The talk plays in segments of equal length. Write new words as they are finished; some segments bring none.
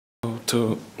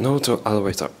to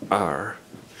elevator R,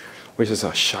 which is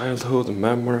a childhood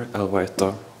memory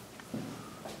elevator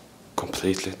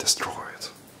completely destroyed.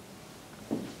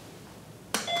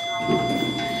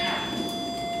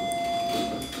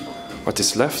 What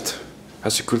is left,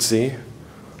 as you could see,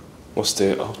 was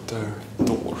the outer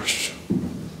doors.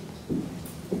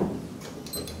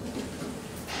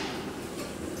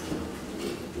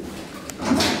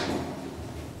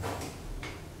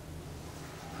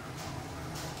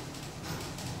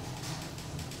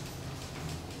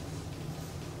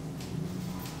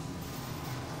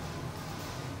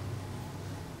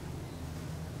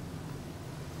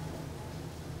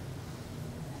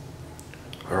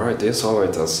 Alright, this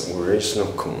elevator's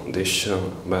original condition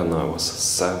when I was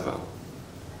 7.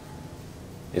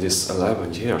 It is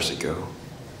 11 years ago.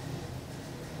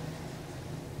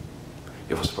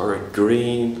 It was very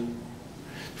green,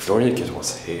 floor indicator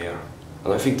was here,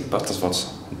 and I think the buttons was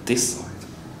on this side.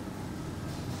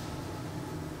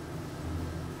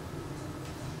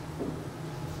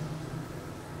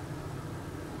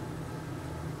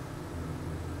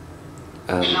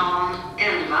 And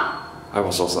I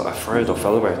was also afraid of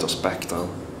elevators back then.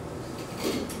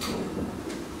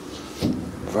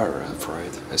 Very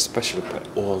afraid, especially by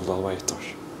old elevators.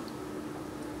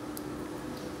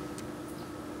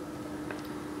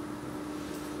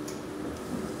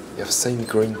 You have same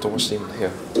green doors in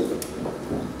here.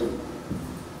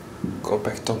 Go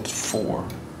back down to 4.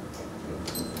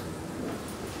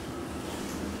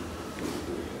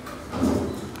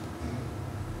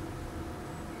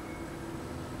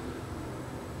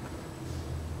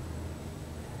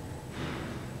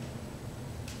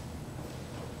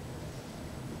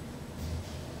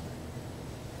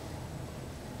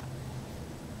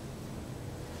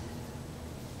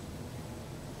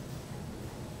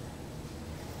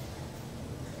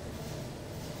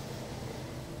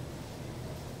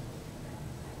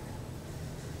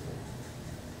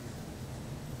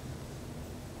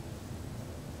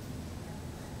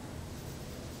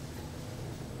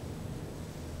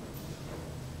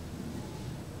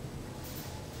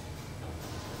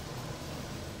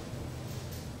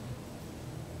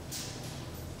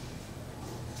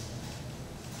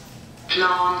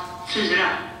 Plan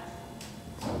 4.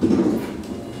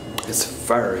 It's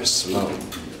very slow.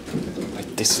 I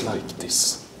dislike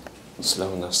this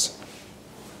slowness.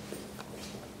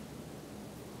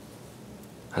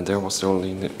 And there was the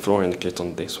only floor indicator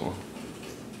on this one.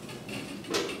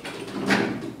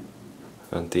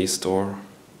 And this door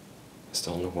is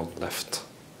the only one left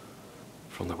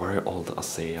from the very old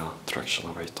ASEA traction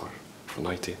elevator from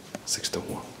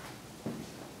 1961.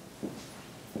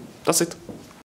 That's it.